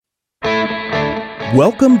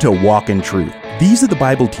Welcome to Walk in Truth. These are the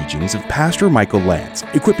Bible teachings of Pastor Michael Lance,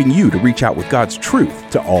 equipping you to reach out with God's truth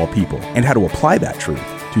to all people and how to apply that truth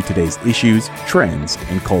to today's issues, trends,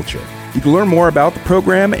 and culture. You can learn more about the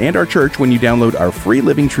program and our church when you download our free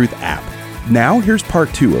Living Truth app. Now here's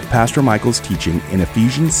part 2 of Pastor Michael's teaching in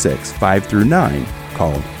Ephesians 6, 5 through 9,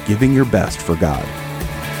 called Giving Your Best for God.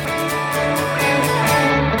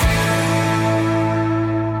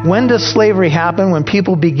 When does slavery happen? When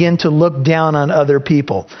people begin to look down on other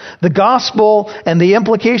people. The gospel and the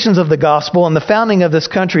implications of the gospel and the founding of this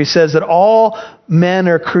country says that all men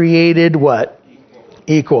are created what?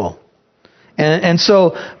 Equal. And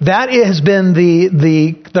so that has been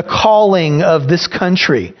the calling of this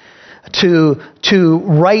country to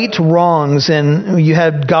right wrongs. And you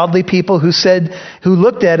had godly people who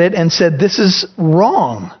looked at it and said, this is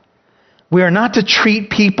wrong. We are not to treat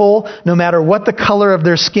people, no matter what the color of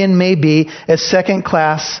their skin may be, as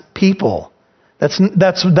second-class people. That's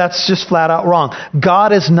just flat out wrong.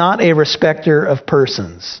 God is not a respecter of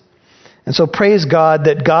persons. And so praise God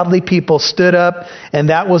that godly people stood up, and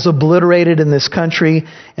that was obliterated in this country.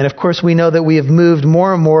 And of course, we know that we have moved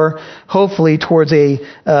more and more, hopefully, towards a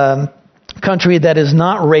country that is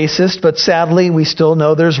not racist. But sadly, we still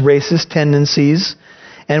know there's racist tendencies.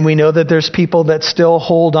 And we know that there's people that still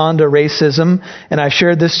hold on to racism. And I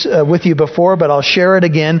shared this with you before, but I'll share it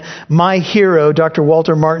again. My hero, Dr.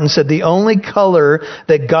 Walter Martin, said the only color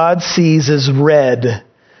that God sees is red.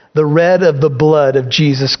 The red of the blood of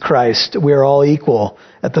Jesus Christ. We are all equal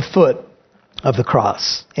at the foot of the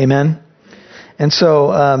cross. Amen? And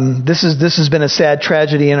so this has been a sad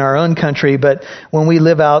tragedy in our own country. But when we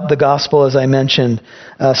live out the gospel, as I mentioned,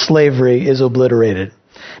 slavery is obliterated.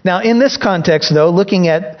 Now, in this context, though, looking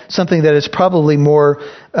at something that is probably more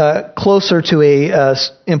closer to a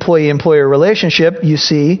employee-employer relationship, you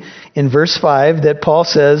see in verse 5 that Paul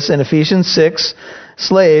says in Ephesians 6,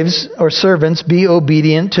 slaves or servants, be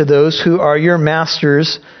obedient to those who are your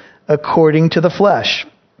masters according to the flesh.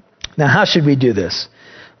 Now, how should we do this?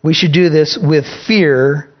 We should do this with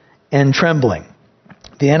fear and trembling.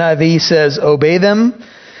 The NIV says, obey them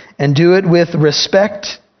and do it with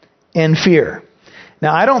respect and fear.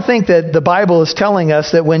 Now, I don't think that the Bible is telling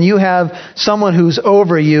us that when you have someone who's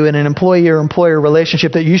over you in an employee or employer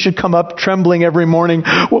relationship that you should come up trembling every morning.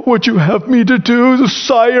 What would you have me to do,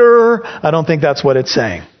 sire? I don't think that's what it's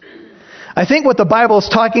saying. I think what the Bible is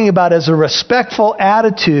talking about is a respectful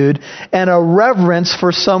attitude and a reverence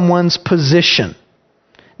for someone's position.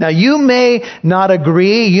 Now, you may not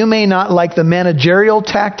agree, you may not like the managerial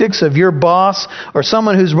tactics of your boss or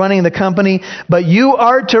someone who's running the company, but you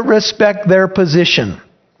are to respect their position,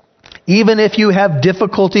 even if you have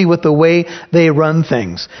difficulty with the way they run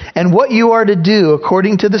things. And what you are to do,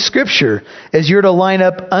 according to the Scripture, is you're to line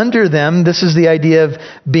up under them. This is the idea of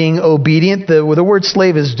being obedient. The word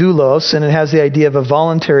slave is doulos, and it has the idea of a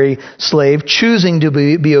voluntary slave choosing to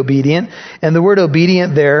be obedient. And the word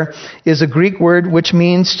obedient there is a Greek word which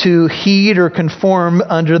means to heed or conform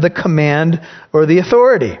under the command or the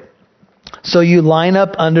authority. So you line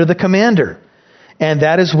up under the commander. And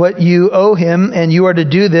that is what you owe him, and you are to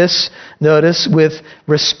do this, notice, with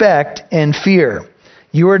respect and fear.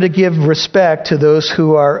 You are to give respect to those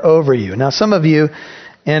who are over you. Now, some of you,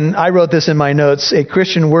 and I wrote this in my notes, a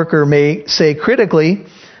Christian worker may say critically,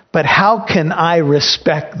 but how can I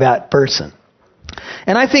respect that person?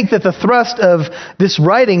 And I think that the thrust of this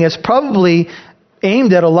writing is probably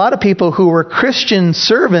aimed at a lot of people who were Christian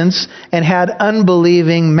servants and had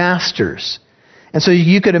unbelieving masters. And so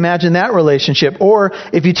you could imagine that relationship. Or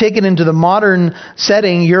if you take it into the modern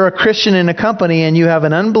setting, you're a Christian in a company and you have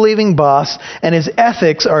an unbelieving boss and his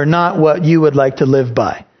ethics are not what you would like to live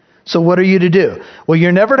by. So what are you to do? Well,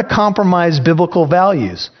 you're never to compromise biblical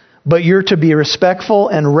values, but you're to be respectful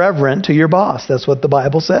and reverent to your boss. That's what the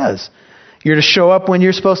Bible says. You're to show up when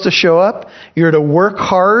you're supposed to show up. You're to work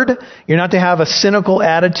hard. You're not to have a cynical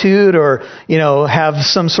attitude or, have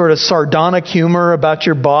some sort of sardonic humor about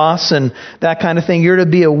your boss and that kind of thing. You're to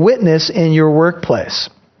be a witness in your workplace.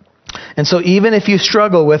 And so even if you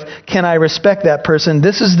struggle with, can I respect that person?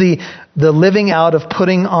 This is the living out of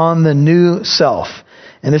putting on the new self.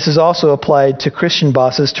 And this is also applied to Christian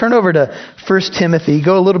bosses. Turn over to 1 Timothy.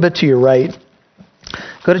 Go a little bit to your right.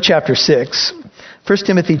 Go to chapter 6. 1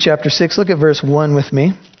 Timothy chapter 6, look at verse 1 with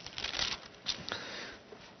me.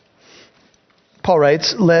 Paul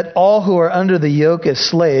writes, let all who are under the yoke as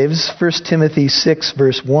slaves, 1 Timothy 6,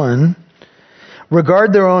 verse 1,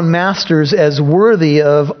 regard their own masters as worthy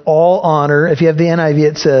of all honor. If you have the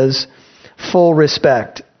NIV, it says, full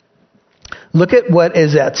respect. Look at what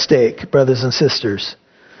is at stake, brothers and sisters.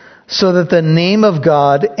 So that the name of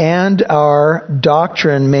God and our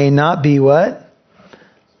doctrine may not be what?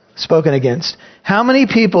 spoken against. How many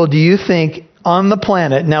people do you think on the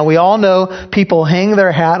planet, now we all know people hang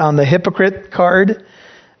their hat on the hypocrite card.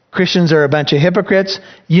 Christians are a bunch of hypocrites.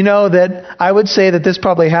 You know that I would say that this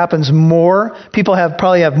probably happens more. People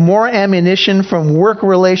probably have more ammunition from work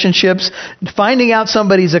relationships, finding out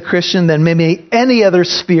somebody's a Christian than maybe any other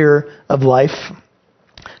sphere of life.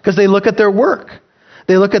 Because they look at their work.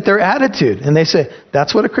 They look at their attitude and they say,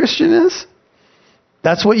 that's what a Christian is?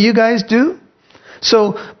 That's what you guys do?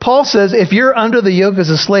 So Paul says, if you're under the yoke as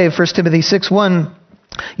a slave, 1 Timothy 6:1,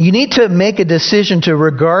 you need to make a decision to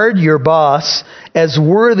regard your boss as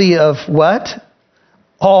worthy of what?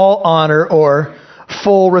 All honor or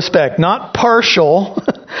full respect. Not partial.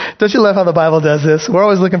 Don't you love how the Bible does this? We're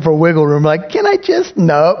always looking for wiggle room. Like, can I just?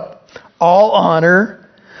 Nope. All honor,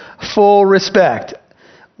 full respect.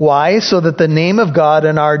 Why? So that the name of God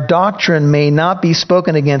and our doctrine may not be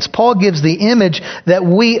spoken against. Paul gives the image that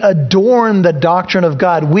we adorn the doctrine of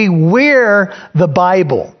God. We wear the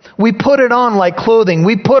Bible. We put it on like clothing.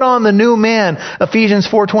 We put on the new man, Ephesians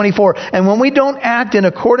 4:24. And when we don't act in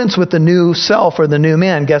accordance with the new self or the new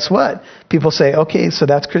man, guess what? People say, okay, so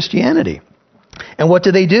that's Christianity. And what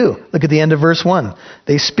do? Look at the end of verse 1.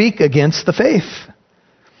 They speak against the faith.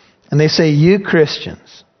 And they say, you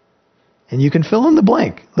Christians. And you can fill in the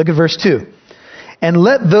blank. Look at verse 2. And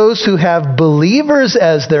let those who have believers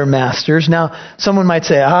as their masters. Now, someone might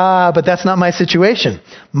say, but that's not my situation.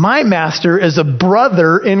 My master is a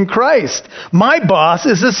brother in Christ. My boss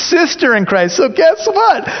is a sister in Christ. So guess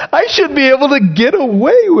what? I should be able to get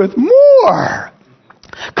away with more.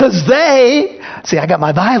 Because I got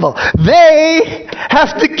my Bible. They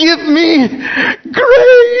have to give me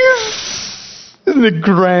grace. Isn't it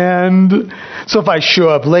grand? So if I show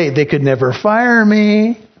up late, they could never fire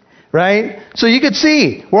me, right? So you could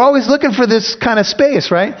see, we're always looking for this kind of space,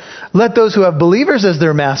 right? Let those who have believers as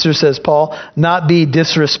their masters, says Paul, not be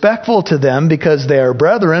disrespectful to them because they are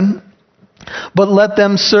brethren, but let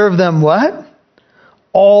them serve them what?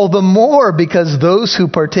 All the more because those who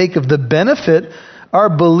partake of the benefit are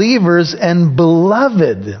believers and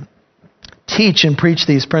beloved. Teach and preach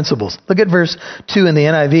these principles. Look at verse 2 in the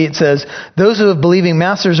NIV. It says, those who have believing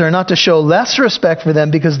masters are not to show less respect for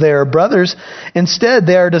them because they are brothers. Instead,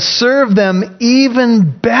 they are to serve them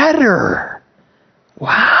even better.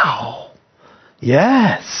 Wow.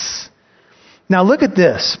 Yes. Now look at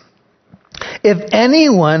this. If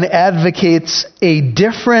anyone advocates a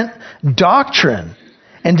different doctrine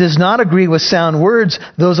and does not agree with sound words,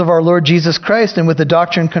 those of our Lord Jesus Christ, and with the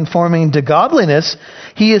doctrine conforming to godliness,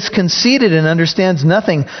 he is conceited and understands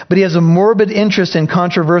nothing, but he has a morbid interest in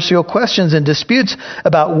controversial questions and disputes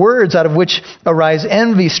about words, out of which arise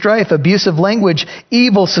envy, strife, abusive language,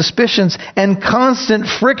 evil suspicions, and constant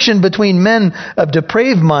friction between men of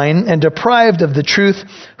depraved mind and deprived of the truth,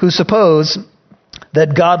 who suppose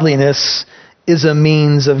that godliness is a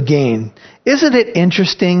means of gain. Isn't it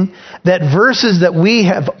interesting that verses that we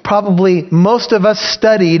have probably most of us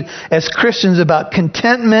studied as Christians about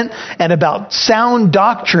contentment and about sound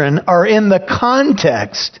doctrine are in the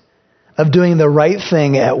context of doing the right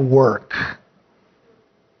thing at work?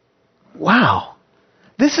 Wow.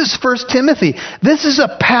 This is 1 Timothy. This is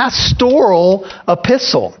a pastoral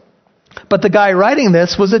epistle. But the guy writing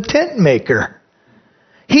this was a tent maker.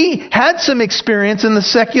 He had some experience in the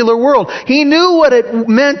secular world. He knew what it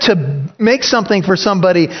meant to make something for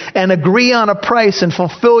somebody and agree on a price and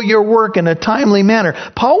fulfill your work in a timely manner.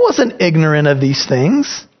 Paul wasn't ignorant of these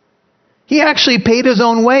things. He actually paid his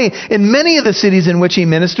own way in many of the cities in which he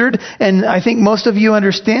ministered, and I think most of you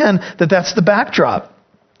understand that that's the backdrop.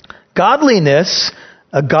 Godliness,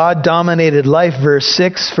 a God-dominated life, verse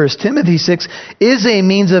 6, 1 Timothy 6, is a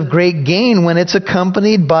means of great gain when it's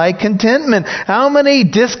accompanied by contentment. How many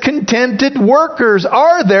discontented workers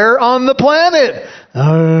are there on the planet?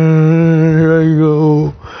 Here I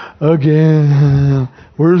go again.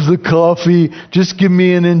 Where's the coffee? Just give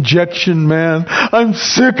me an injection, man. I'm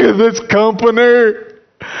sick of this company.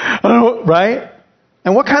 Right?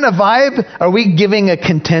 And what kind of vibe? Are we giving a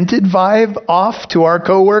contented vibe off to our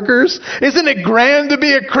coworkers? Isn't it grand to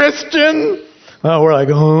be a Christian? Oh, we're like,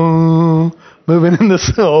 moving in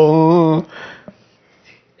this.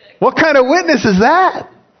 What kind of witness is that?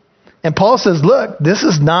 And Paul says, look, this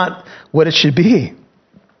is not what it should be.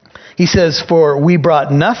 He says, for we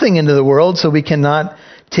brought nothing into the world, so we cannot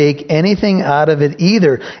take anything out of it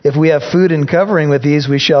either. If we have food and covering with these,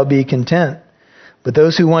 we shall be content. But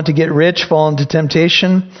those who want to get rich fall into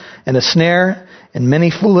temptation and a snare and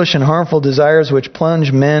many foolish and harmful desires which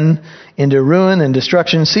plunge men into ruin and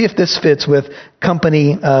destruction. See if this fits with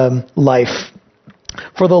company life.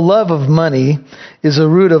 For the love of money is a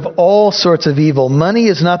root of all sorts of evil. Money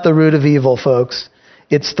is not the root of evil, folks.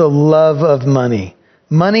 It's the love of money.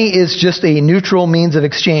 Money is just a neutral means of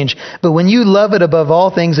exchange. But when you love it above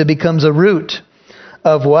all things, it becomes a root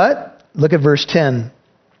of what? Look at verse 10.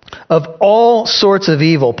 Of all sorts of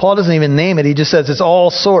evil. Paul doesn't even name it. He just says it's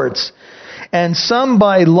all sorts. And some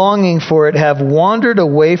by longing for it have wandered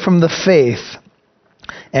away from the faith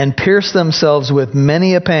and pierced themselves with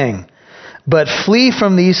many a pang. But flee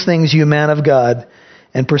from these things, you man of God,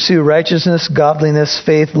 and pursue righteousness, godliness,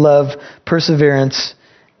 faith, love, perseverance,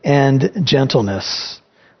 and gentleness.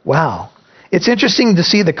 Wow. It's interesting to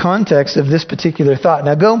see the context of this particular thought.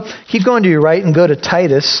 Now keep going to your right and go to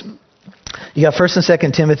Titus. You got 1st and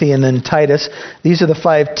 2nd Timothy and then Titus. These are the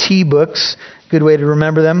 5 T books. Good way to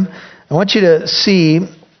remember them. I want you to see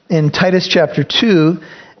in Titus chapter 2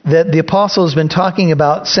 that the apostle has been talking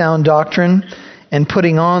about sound doctrine and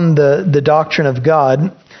putting on the doctrine of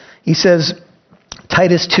God. He says,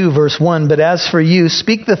 Titus 2 verse 1, but as for you,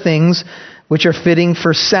 speak the things which are fitting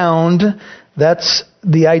for sound. That's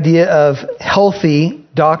the idea of healthy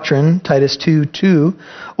doctrine, Titus 2:2.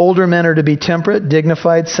 Older men are to be temperate,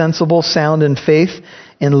 dignified, sensible, sound in faith,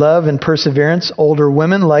 in love and perseverance. Older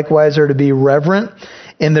women likewise are to be reverent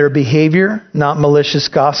in their behavior, not malicious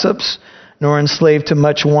gossips, nor enslaved to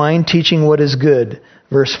much wine, teaching what is good.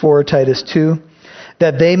 Verse 4, Titus 2.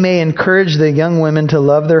 That they may encourage the young women to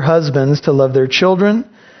love their husbands, to love their children,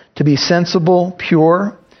 to be sensible,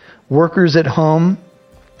 pure, workers at home,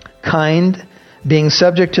 kind, being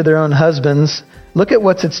subject to their own husbands. Look at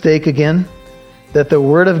what's at stake again. That the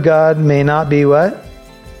word of God may not be what?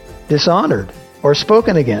 Dishonored or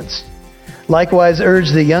spoken against. Likewise, urge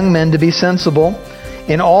the young men to be sensible.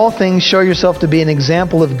 In all things, show yourself to be an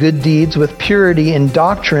example of good deeds with purity in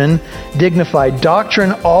doctrine, dignified.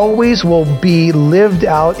 Doctrine always will be lived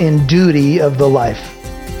out in duty of the life.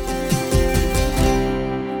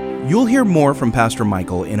 You'll hear more from Pastor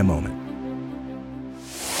Michael in a moment.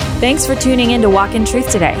 Thanks for tuning in to Walk in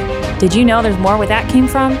Truth today. Did you know there's more where that came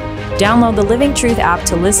from? Download the Living Truth app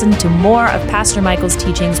to listen to more of Pastor Michael's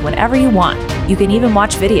teachings whenever you want. You can even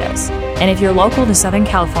watch videos. And if you're local to Southern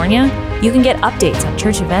California, you can get updates on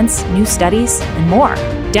church events, new studies, and more.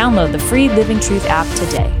 Download the free Living Truth app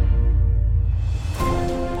today.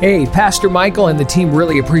 Hey, Pastor Michael and the team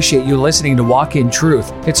really appreciate you listening to Walk in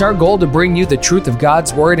Truth. It's our goal to bring you the truth of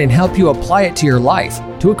God's Word and help you apply it to your life,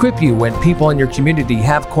 to equip you when people in your community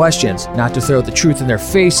have questions, not to throw the truth in their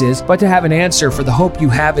faces, but to have an answer for the hope you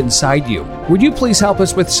have inside you. Would you please help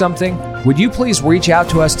us with something? Would you please reach out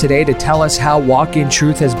to us today to tell us how Walk in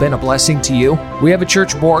Truth has been a blessing to you? We have a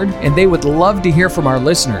church board, and they would love to hear from our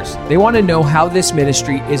listeners. They want to know how this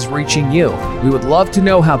ministry is reaching you. We would love to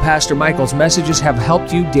know how Pastor Michael's messages have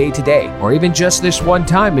helped you day to day, or even just this one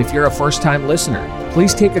time if you're a first-time listener.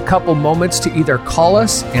 Please take a couple moments to either call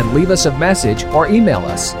us and leave us a message or email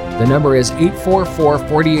us. The number is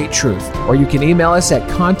 844-48-TRUTH, or you can email us at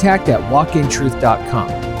contact@walkintruth.com.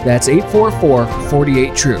 That's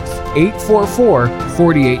 844-48-TRUTH,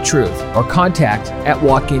 844-48-TRUTH, or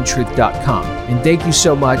contact@walkintruth.com. And thank you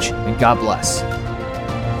so much, and God bless.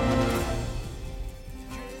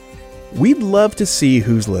 We'd love to see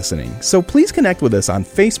who's listening, so please connect with us on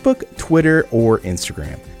Facebook, Twitter, or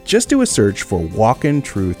Instagram. Just do a search for Walk in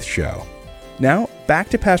Truth Show. Now, back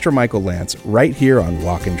to Pastor Michael Lance right here on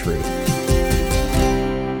Walk in Truth.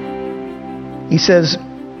 He says,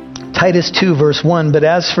 Titus 2 verse 1, but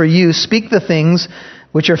as for you, speak the things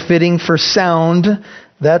which are fitting for sound.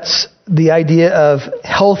 That's the idea of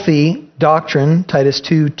healthy doctrine, Titus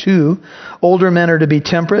 2:2. Older men are to be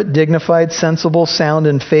temperate, dignified, sensible, sound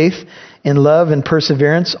in faith, in love and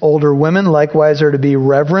perseverance. Older women likewise are to be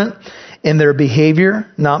reverent in their behavior,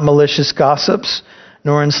 not malicious gossips,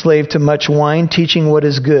 nor enslaved to much wine, teaching what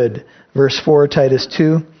is good. Verse 4, Titus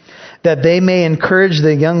 2. That they may encourage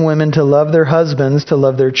the young women to love their husbands, to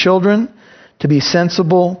love their children, to be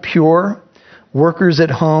sensible, pure, workers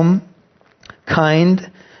at home, kind,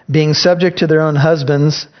 being subject to their own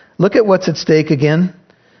husbands. Look at what's at stake again.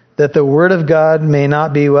 That the word of God may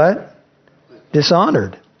not be what?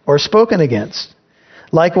 Dishonored or spoken against.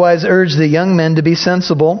 Likewise, urge the young men to be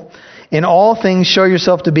sensible. In all things, show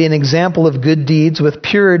yourself to be an example of good deeds with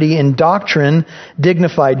purity in doctrine,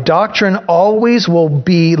 dignified. Doctrine always will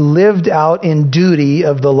be lived out in duty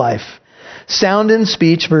of the life. Sound in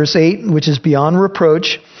speech, verse 8, which is beyond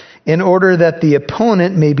reproach, in order that the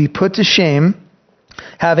opponent may be put to shame,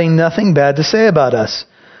 having nothing bad to say about us.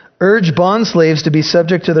 Urge bondslaves to be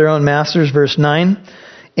subject to their own masters, verse 9,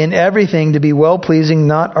 in everything to be well-pleasing,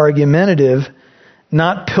 not argumentative,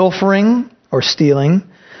 not pilfering or stealing,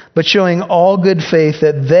 but showing all good faith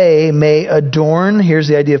that they may adorn, here's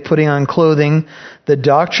the idea of putting on clothing, the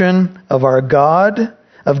doctrine of our God,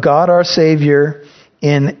 our Savior,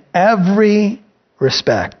 in every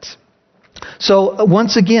respect. So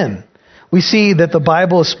once again, we see that the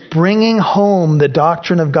Bible is bringing home the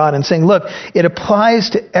doctrine of God and saying, look, it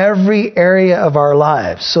applies to every area of our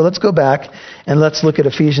lives. So let's go back and let's look at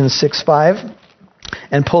Ephesians 6:5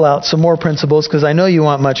 and pull out some more principles, because I know you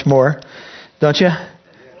want much more, don't you?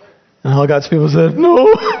 And all God's people said, no.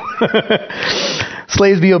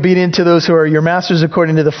 Slaves, be obedient to those who are your masters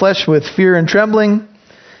according to the flesh, with fear and trembling,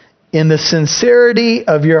 in the sincerity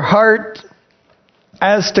of your heart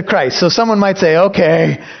as to Christ. So someone might say,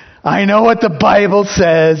 okay, I know what the Bible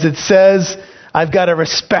says. It says I've got to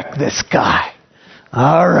respect this guy.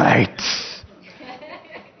 All right.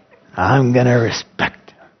 I'm going to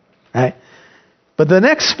respect him. Right? But the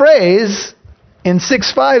next phrase in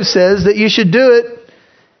 6:5 says that you should do it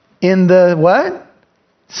in the what?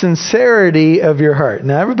 Sincerity of your heart.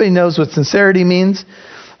 Now, everybody knows what sincerity means.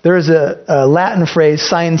 There is a Latin phrase,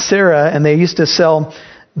 sincera, and they used to sell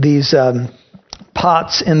these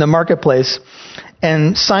pots in the marketplace.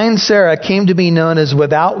 And sincera came to be known as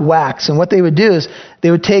without wax. And what they would do is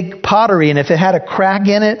they would take pottery, and if it had a crack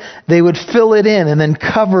in it, they would fill it in and then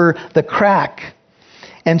cover the crack.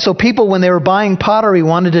 And so people, when they were buying pottery,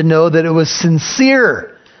 wanted to know that it was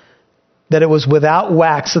sincere, that it was without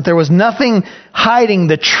wax, that there was nothing hiding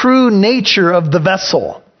the true nature of the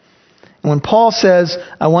vessel. And when Paul says,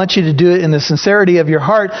 I want you to do it in the sincerity of your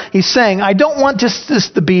heart, he's saying, I don't want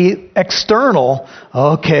this to be external.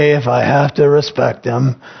 Okay, if I have to respect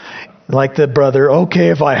him. Like the brother,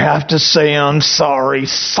 okay, if I have to say I'm sorry.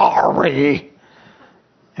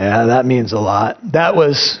 Yeah, that means a lot. That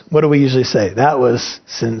was, what do we usually say? That was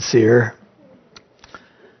sincere.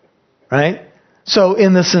 Right? So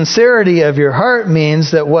in the sincerity of your heart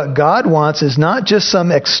means that what God wants is not just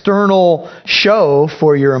some external show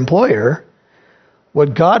for your employer.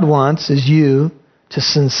 What God wants is you to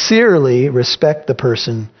sincerely respect the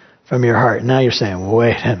person from your heart. Now you're saying,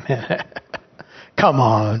 wait a minute. Come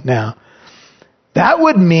on now. That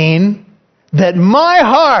would mean that my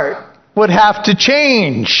heart would have to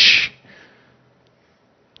change.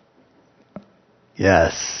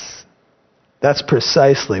 Yes. That's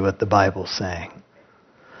precisely what the Bible's saying.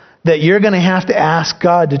 That you're going to have to ask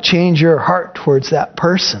God to change your heart towards that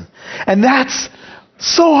person. And that's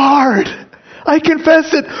so hard. I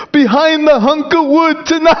confess it behind the hunk of wood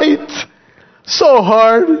tonight. So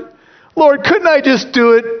hard. Lord, couldn't I just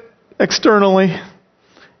do it externally?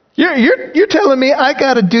 You're telling me I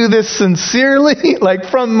got to do this sincerely,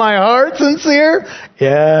 like from my heart sincere?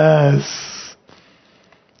 Yes.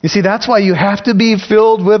 You see, that's why you have to be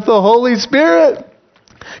filled with the Holy Spirit.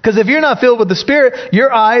 Because if you're not filled with the Spirit,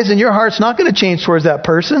 your eyes and your heart's not going to change towards that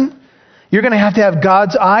person. You're going to have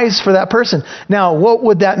God's eyes for that person. Now, what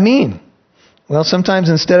would that mean? Well, sometimes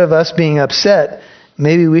instead of us being upset,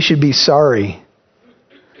 maybe we should be sorry.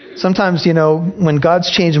 Sometimes, when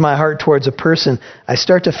God's changed my heart towards a person, I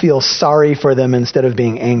start to feel sorry for them instead of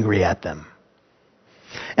being angry at them.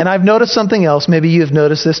 And I've noticed something else. Maybe you've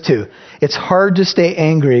noticed this too. It's hard to stay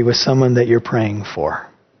angry with someone that you're praying for.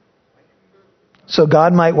 So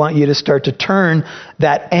God might want you to start to turn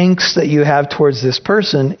that angst that you have towards this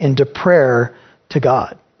person into prayer to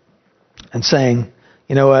God. And saying,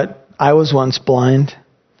 you know what? I was once blind.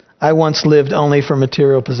 I once lived only for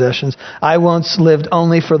material possessions. I once lived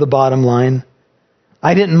only for the bottom line.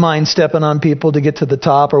 I didn't mind stepping on people to get to the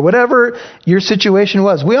top, or whatever your situation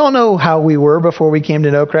was. We all know how we were before we came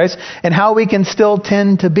to know Christ and how we can still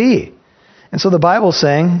tend to be. And so the Bible's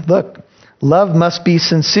saying, look, love must be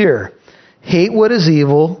sincere. Hate what is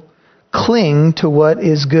evil. Cling to what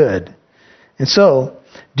is good. And so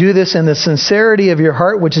do this in the sincerity of your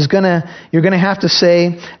heart, which is you're going to have to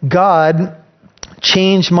say, God,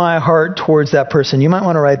 change my heart towards that person. You might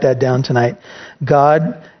want to write that down tonight.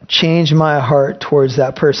 God, change my heart towards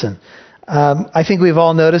that person. I think we've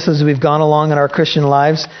all noticed as we've gone along in our Christian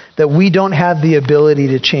lives that we don't have the ability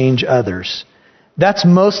to change others. That's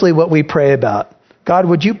mostly what we pray about. God,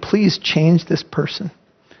 would you please change this person?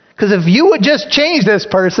 Because if you would just change this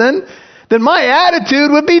person, then my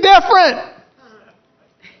attitude would be different.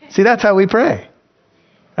 See, that's how we pray.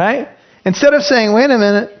 Right? Instead of saying, wait a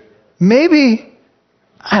minute, maybe,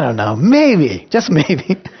 I don't know, maybe, just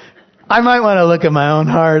maybe, I might want to look at my own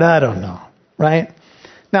heart. I don't know. Right?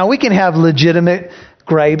 Now, we can have legitimate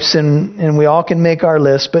gripes and we all can make our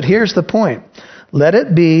list, but here's the point. Let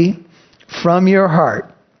it be from your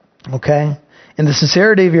heart. Okay? In the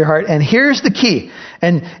sincerity of your heart. And here's the key.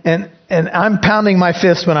 And I'm pounding my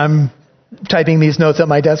fist when I'm typing these notes at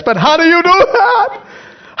my desk. But how do you do that?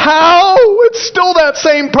 How? It's still that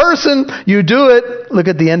same person. You do it. Look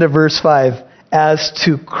at the end of verse 5. As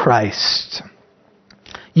to Christ.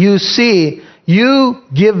 You see You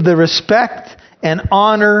give the respect and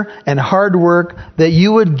honor and hard work that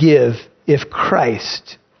you would give if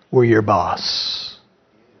Christ were your boss.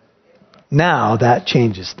 Now that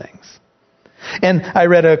changes things. And I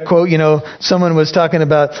read a quote, someone was talking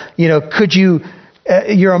about, could you,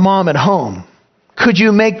 you're a mom at home. Could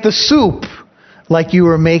you make the soup like you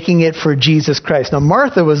were making it for Jesus Christ? Now,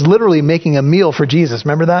 Martha was literally making a meal for Jesus.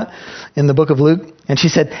 Remember that in the book of Luke? And she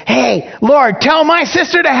said, hey, Lord, tell my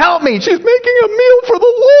sister to help me. She's making a meal for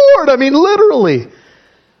the Lord. I mean, literally.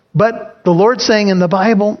 But the Lord's saying in the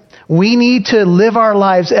Bible, we need to live our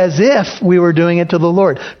lives as if we were doing it to the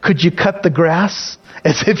Lord. Could you cut the grass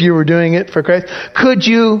as if you were doing it for Christ? Could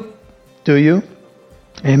you? Do you?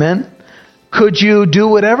 Amen? Could you do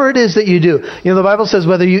whatever it is that you do? The Bible says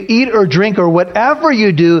whether you eat or drink or whatever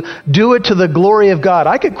you do, do it to the glory of God.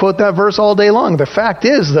 I could quote that verse all day long. The fact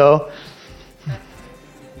is, though,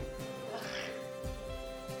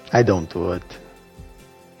 I don't do it.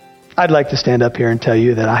 I'd like to stand up here and tell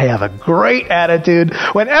you that I have a great attitude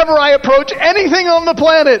whenever I approach anything on the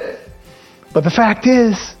planet. But the fact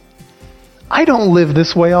is, I don't live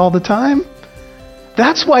this way all the time.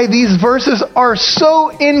 That's why these verses are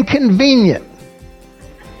so inconvenient.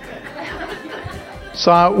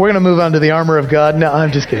 So we're going to move on to the armor of God. No,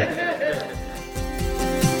 I'm just kidding.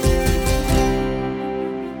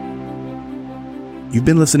 You've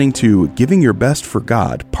been listening to Giving Your Best for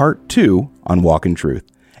God, Part 2 on Walk in Truth.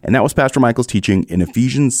 And that was Pastor Michael's teaching in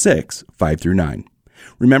Ephesians 6, 5-9.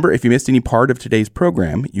 Remember, if you missed any part of today's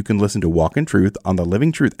program, you can listen to Walk in Truth on the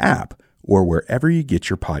Living Truth app or wherever you get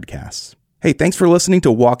your podcasts. Hey, thanks for listening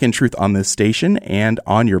to Walk in Truth on this station and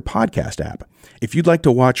on your podcast app. If you'd like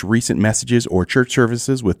to watch recent messages or church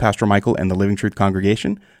services with Pastor Michael and the Living Truth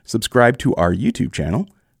congregation, subscribe to our YouTube channel,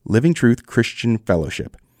 Living Truth Christian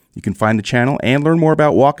Fellowship. You can find the channel and learn more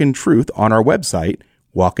about Walk in Truth on our website,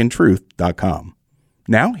 walkintruth.com.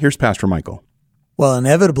 Now, here's Pastor Michael. Well,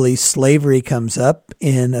 inevitably, slavery comes up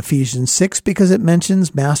in Ephesians 6 because it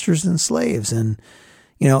mentions masters and slaves. And,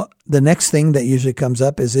 the next thing that usually comes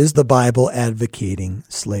up is the Bible advocating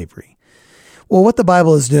slavery? Well, what the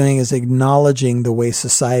Bible is doing is acknowledging the way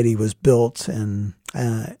society was built. And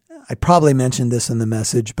I probably mentioned this in the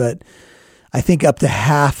message, but I think up to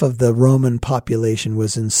half of the Roman population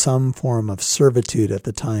was in some form of servitude at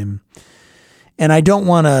the time. And I don't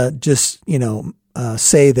want to just,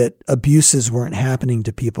 say that abuses weren't happening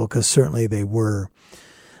to people, because certainly they were.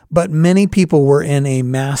 But many people were in a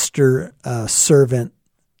master-servant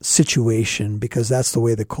situation because that's the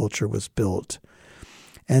way the culture was built.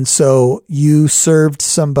 And so you served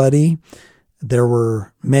somebody. There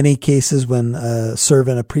were many cases when a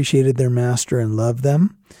servant appreciated their master and loved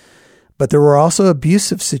them. But there were also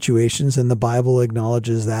abusive situations, and the Bible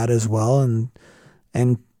acknowledges that as well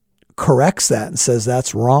and corrects that and says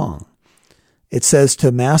that's wrong. It says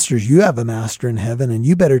to masters, you have a master in heaven, and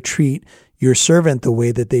you better treat your servant the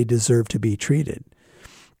way that they deserve to be treated.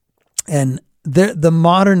 And the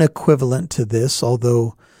modern equivalent to this,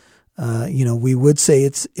 although we would say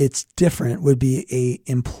it's different, would be a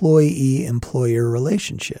employee-employer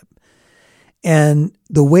relationship. And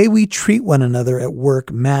the way we treat one another at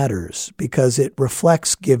work matters because it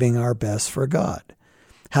reflects giving our best for God.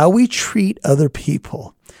 How we treat other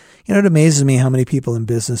people. It amazes me how many people in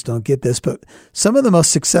business don't get this, but some of the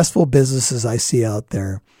most successful businesses I see out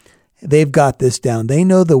there, they've got this down. They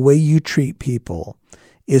know the way you treat people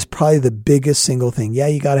is probably the biggest single thing. Yeah,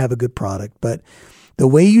 you got to have a good product, but the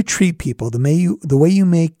way you treat people, the way you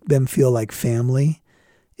make them feel like family,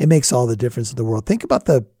 it makes all the difference in the world. Think about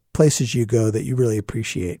the places you go that you really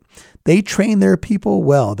appreciate. They train their people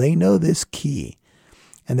well. They know this key,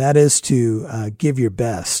 and that is to give your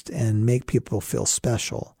best and make people feel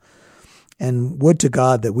special. And would to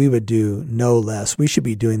God that we would do no less. We should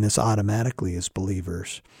be doing this automatically as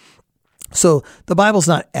believers. So the Bible's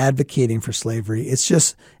not advocating for slavery. It's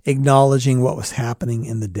just acknowledging what was happening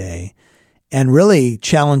in the day and really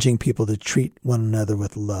challenging people to treat one another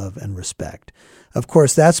with love and respect. Of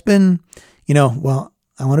course, that's been, I want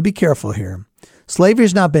to be careful here.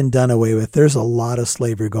 Slavery's not been done away with. There's a lot of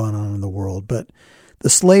slavery going on in the world, but the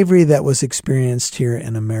slavery that was experienced here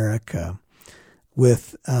in America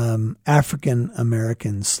with African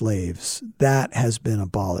American slaves, that has been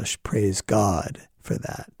abolished. Praise God for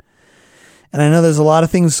that. And I know there's a lot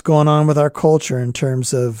of things going on with our culture in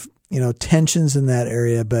terms of, tensions in that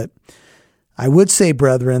area. But I would say,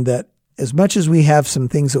 brethren, that as much as we have some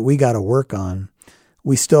things that we got to work on,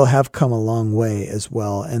 we still have come a long way as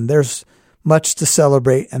well. And there's much to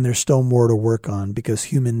celebrate, and there's still more to work on because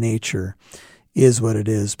human nature is what it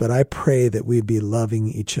is. But I pray that we be loving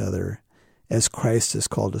each other as Christ has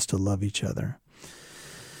called us to love each other.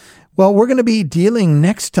 Well, we're going to be dealing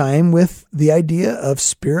next time with the idea of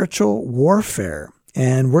spiritual warfare.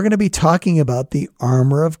 And we're going to be talking about the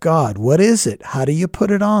armor of God. What is it? How do you put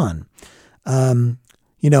it on? I've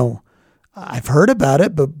heard about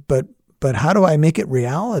it, but how do I make it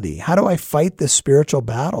reality? How do I fight this spiritual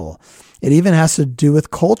battle? It even has to do with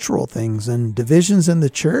cultural things and divisions in the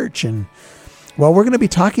church. And well, we're going to be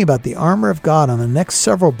talking about the armor of God on the next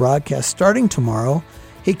several broadcasts starting tomorrow.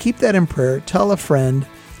 Hey, keep that in prayer. Tell a friend.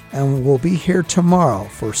 And we'll be here tomorrow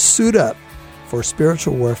for Suit Up for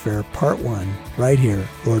Spiritual Warfare Part 1 right here,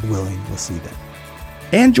 Lord willing. We'll see you then.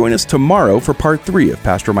 And join us tomorrow for Part 3 of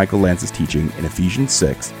Pastor Michael Lance's teaching in Ephesians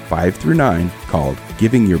 6, 5-9, called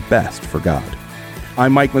Giving Your Best for God.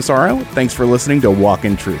 I'm Mike Massaro. Thanks for listening to Walk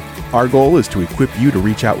in Truth. Our goal is to equip you to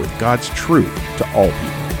reach out with God's truth to all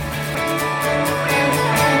people.